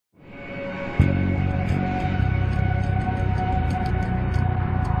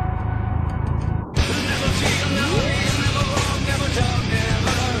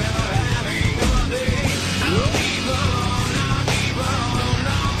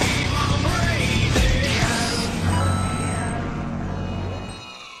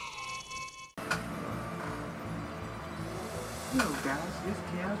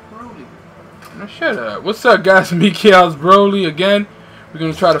Shut up. What's up, guys? Me, KaOs Broly again. We're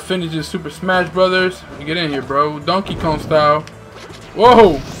gonna try to finish this Super Smash Brothers. Get in here, bro. Donkey Kong style.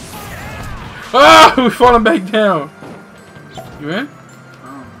 Whoa! Ah! We're falling back down. You in?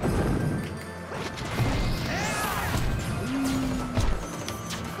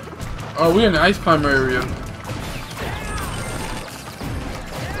 Oh, we're in the ice climber area.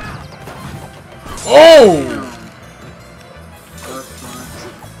 Oh!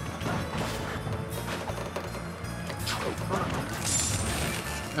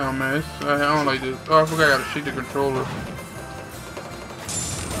 Oh man, I don't like this. Oh, I forgot I gotta shake the controller.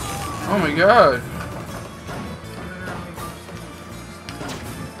 Oh my god.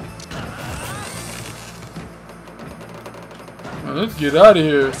 Now let's get out of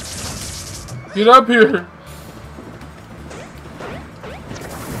here. Get up here.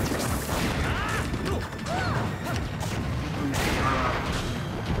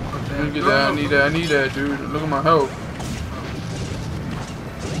 Let me get that. I need that, dude. Look at my health.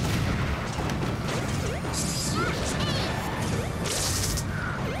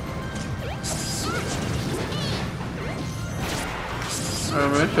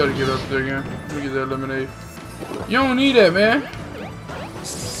 Alright, man, try to get up there again. Let me get that lemonade. You don't need that, man.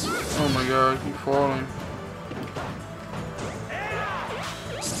 Oh my god, I keep falling.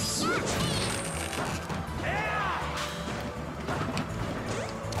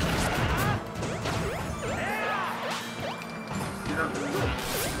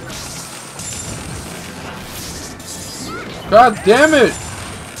 God damn it!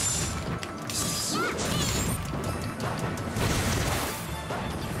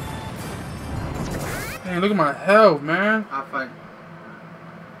 Man, look at my health, man. I'll fight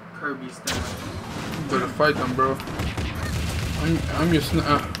Kirby style. You better fight them, bro. I'm your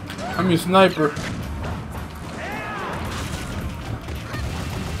sniper.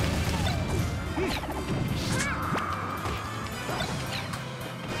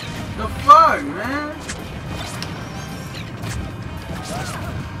 The fuck, man?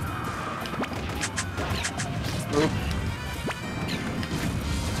 Oops.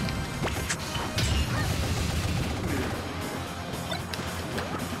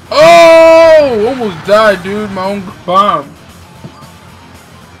 Oh! Almost died, dude. My own bomb.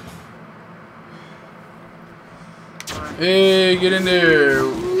 Hey, get in there.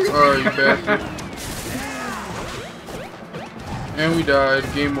 Oh, you bastard. And we died.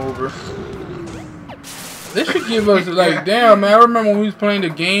 Game over. They should give us, like, damn, man. I remember when we was playing the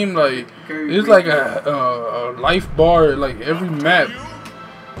game, like, it's like a life bar, like, every map.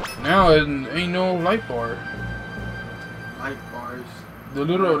 Now, it ain't no life bar. Life bars. The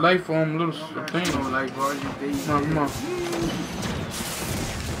little life little thing. No life bars, you baby. Come on.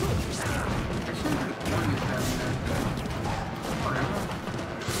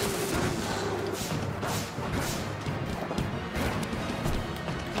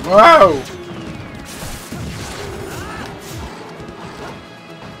 Wow!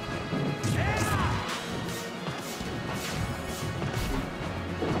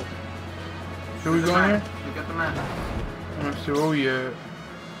 Should we go in here? Look at the map. Let's see where we at.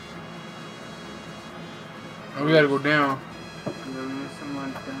 Oh, we gotta go down. Let's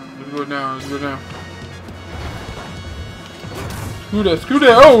go down, let's go down. Screw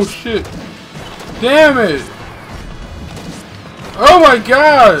that, oh shit! Damn it! Oh my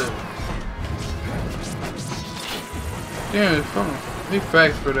god! Damn, it's fun. Big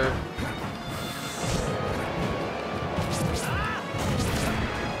facts for that.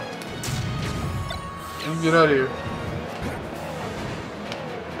 Let's get out of here.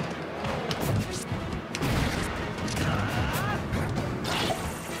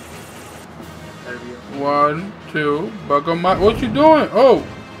 One, two, buckle my. What you doing? Oh!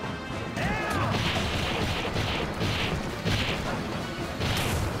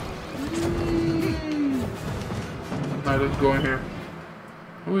 Alright, let's go in here.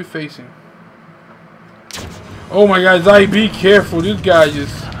 Who are we facing? Oh my god, Zai, be careful. This guy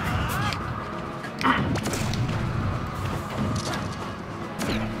just.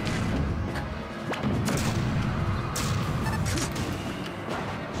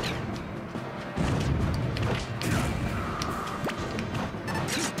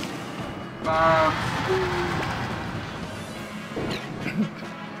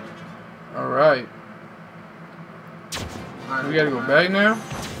 Alright. We gotta go back now?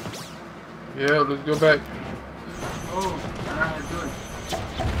 Yeah, let's go back. Oh, I know how to do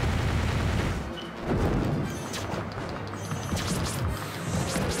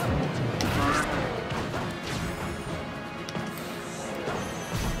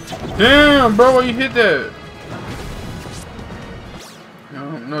it. Damn, bro, why you hit that?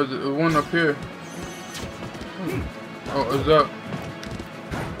 No, the one up here. Oh, it's up.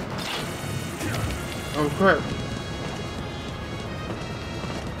 Oh crap.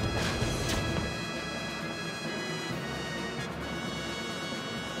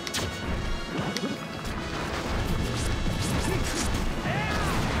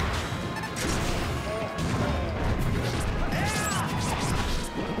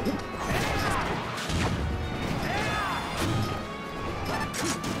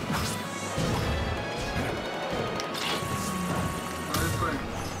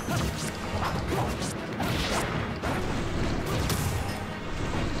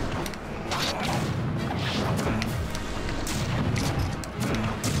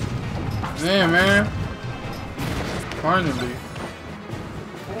 Damn, man. Finally.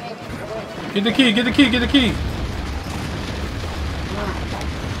 Get the key, get the key, get the key.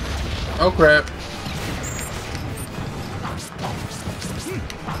 Oh crap.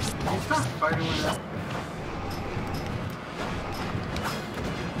 Stop fighting with that.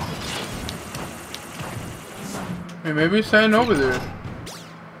 Hey, maybe it's something over there.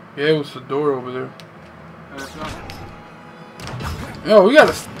 Yeah, it was the door over there. Yo, we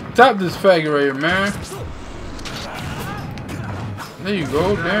gotta stop this faggot right here, man. There you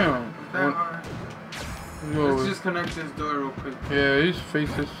go, damn. Let's just connect this door real quick. Yeah, just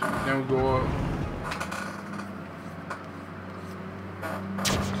face this, then we go up.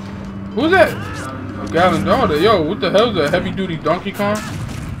 Who's that? A Gallon Daughter. Yo, what the hell is that? Heavy duty Donkey Kong?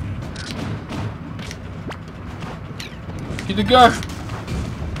 Get the gun.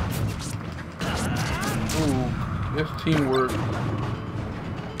 Ooh, that's teamwork.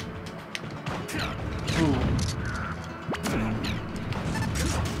 Ooh.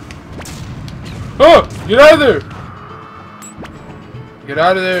 Oh! Get out of there! Get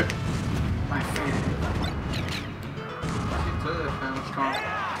out of there! My favorite.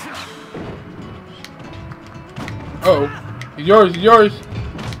 Uh-oh. He's yours, he's yours.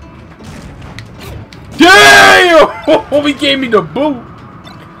 Damn! Oh, he gave me the boot.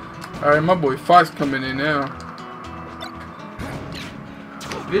 Alright, my boy Fox coming in now.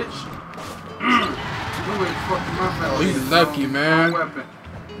 Bitch. Oh, he's lucky, man.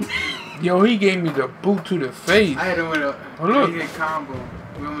 Yo, he gave me the boot to the face. I hit him with a hit combo.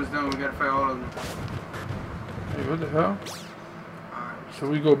 We almost done. We gotta fight all of them. Hey, what the hell? Should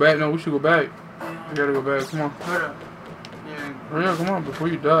we go back? No, we should go back. We gotta go back. Come on. Hold up. Yeah. Hurry up, come on, before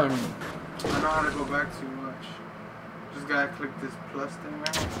you die. I know how to go back too much. Just gotta click this plus thing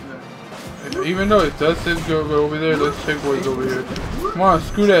right here. Even though it does say go over there, let's check what's over here. Come on,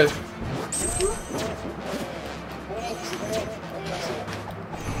 screw that.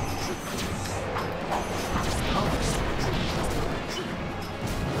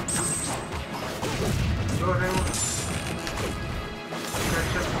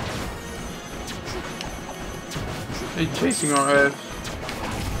 They chasing our ass.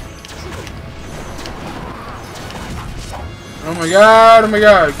 Oh my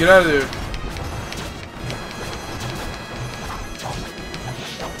god, get out of there.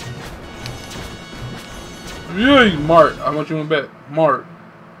 Really, Mart. I want you to bet. Mart.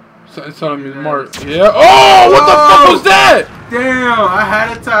 Something's telling me it's Mart. Yeah. Oh, what the fuck was that? Damn, I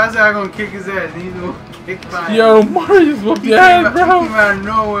had a time. I said I'm gonna kick his ass. He's gonna kick my ass. Yo, Mart just whooped your ass, bro. He came out of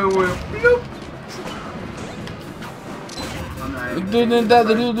nowhere with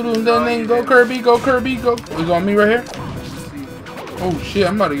Go Kirby, go Kirby, go. It's on me right here. Oh shit,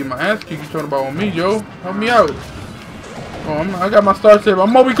 I'm about to get my ass kicked. You talking about on me, Joe? Help me out. Oh, I got my star saber.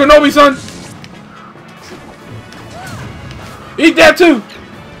 I'm Obi Kenobi, son. Eat that too.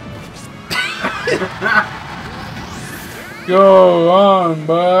 Go on,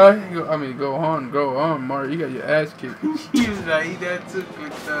 boy. Go on, Mark. You got your ass kicked. He was like, eat that too.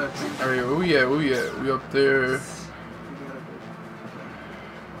 Alright, where we at? We up there.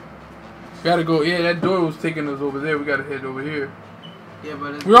 Gotta go. Yeah, that door was taking us over there. We gotta head over here. Yeah,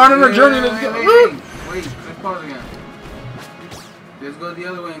 but we're on our journey. Let's go. Wait, let's pause again. Let's go the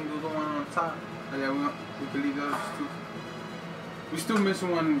other way and do the one on top. And then we can leave those two. We still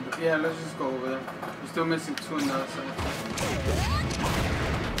missing one. Yeah, let's just go over there. We're still missing two on the other side.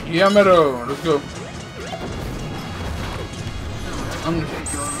 Yeah, Meadow. Let's go.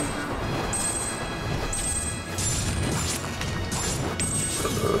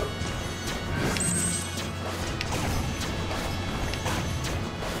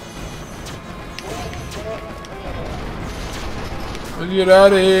 Let's get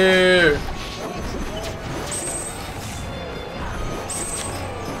out of here.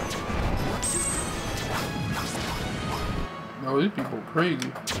 Oh, these people are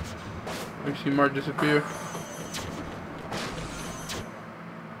crazy. Let me see Mark disappear.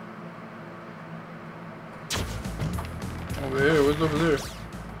 What's over there?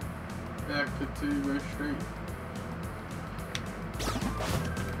 Yeah, continue going straight.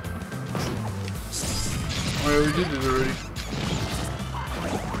 Oh yeah, we did this already.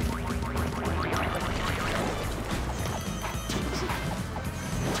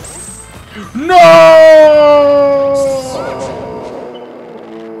 No!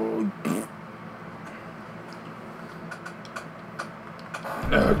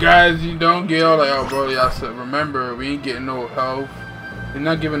 Guys, you don't get all like, oh, bro, I said, remember, we ain't getting no health. They're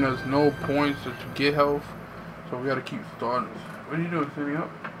not giving us no points to get health. So we gotta keep starting. What are you doing, sitting up?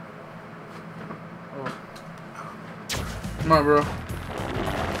 Oh. Come on, bro.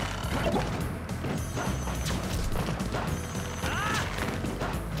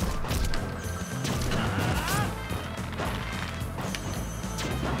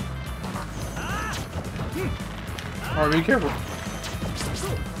 Alright, be careful.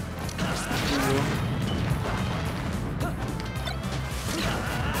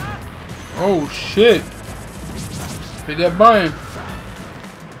 Oh shit! Hit that button.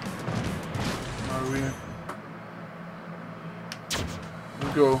 Alright,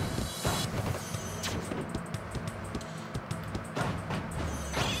 let's go.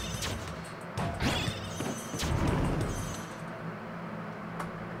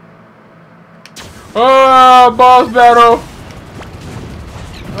 Oh, boss battle!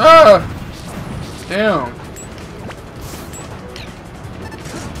 Ah! Damn.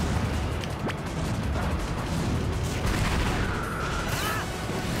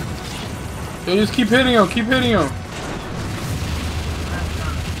 Yo, just keep hitting him, keep hitting him.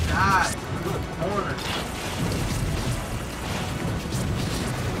 God.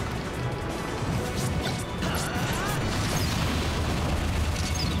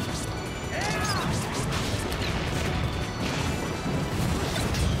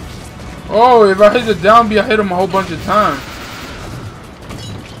 Oh, if I hit the down B, I hit him a whole bunch of times.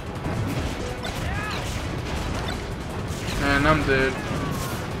 Man, I'm dead.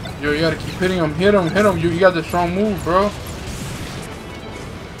 Yo, you gotta keep hitting him. Hit him, hit him. You got the strong move, bro.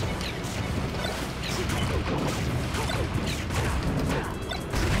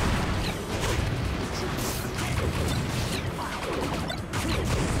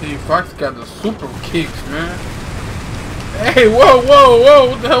 See, Fox got the super kicks, man. Hey, whoa, whoa, whoa.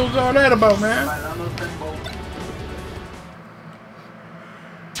 What the hell was all that about, man?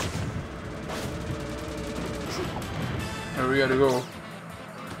 Here we gotta go.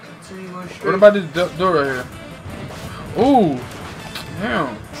 What about this door right here? Ooh,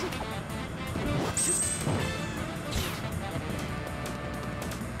 damn.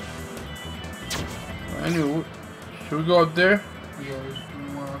 Anyway, should we go up there? Yeah,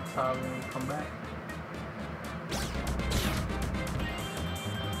 we want to try and come back.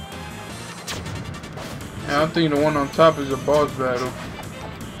 Yeah, I'm thinking the one on top is a boss battle.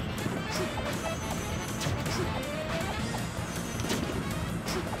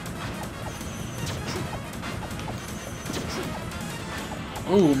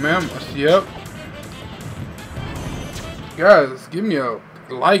 Ooh, man. Yep. Guys, give me a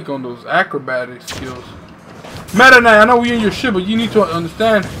like on those acrobatic skills. Meta Knight, I know we in your shit, but you need to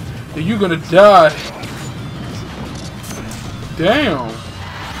understand that you're gonna die. Damn.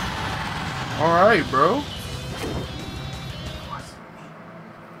 Alright, bro.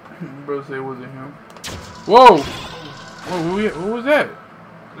 Bro said it wasn't him. Whoa! Whoa, what was that?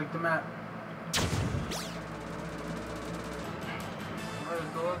 Click the map.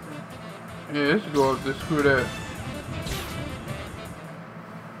 Yeah, let's go up there. Screw that.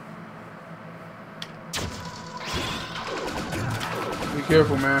 Be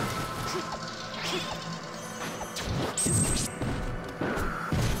careful, man.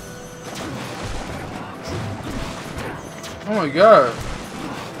 Oh my god.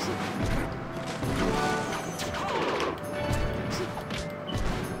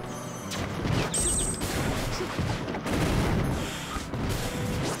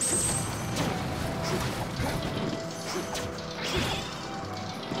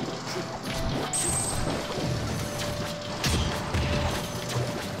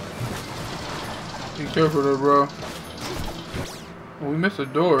 Be careful though, bro. Oh, we missed a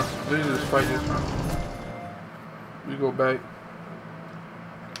door. Let's just fight this time. We go back.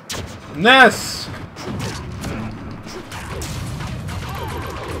 Ness!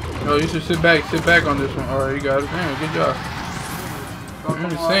 No, you should sit back on this one. Alright, you got it. Man, good job. I'm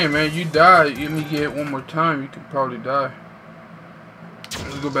just saying, man, you die, you let me get hit one more time, you could probably die.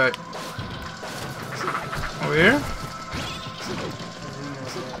 Let's go back. Over here?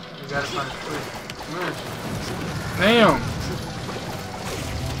 You gotta find a switch. Damn.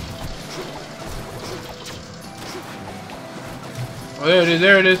 Oh, there it is,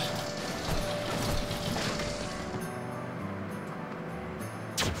 there it is.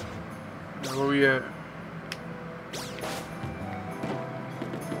 Now, where we at?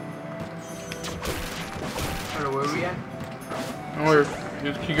 Hello, where we at? Don't worry.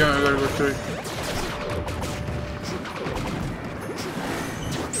 Just keep going, I gotta go straight.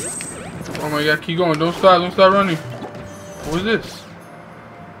 Oh my god, keep going. Don't stop running. What is this?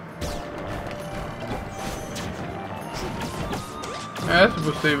 Man, that's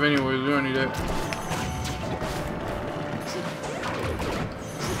supposed to save anyways. We don't need that.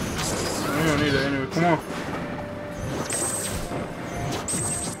 We don't need that anyway. Come on.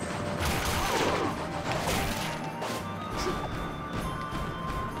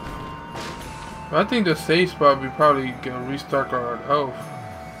 I think the safe spot we probably can restart our health.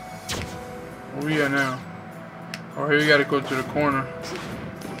 Where we at now? Oh, here we gotta go to the corner.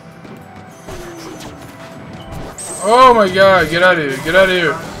 Oh my god, get out of here, get out of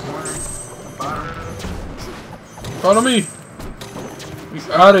here. Follow me. We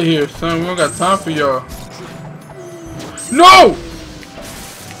out of here, son. We don't got time for y'all. No!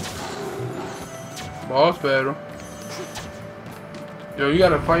 Boss battle. Yo, you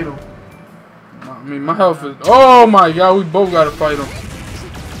gotta fight him. I mean, my health is... Oh my god, we both gotta fight him.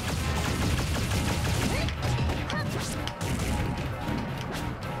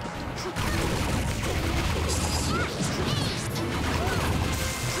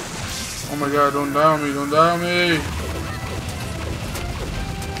 Oh my god, don't die on me, don't die on me.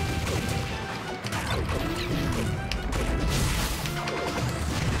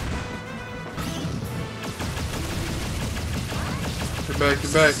 Get back,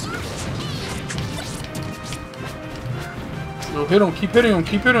 get back. Yo, hit him, keep hitting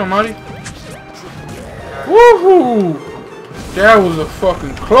him, Marty. Woohoo! That was a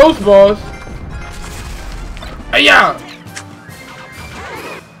fucking close, boss. Hey-ya!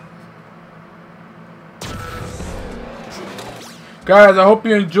 Guys, I hope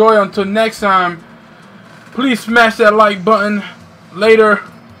you enjoy. Until next time, please smash that like button. Later.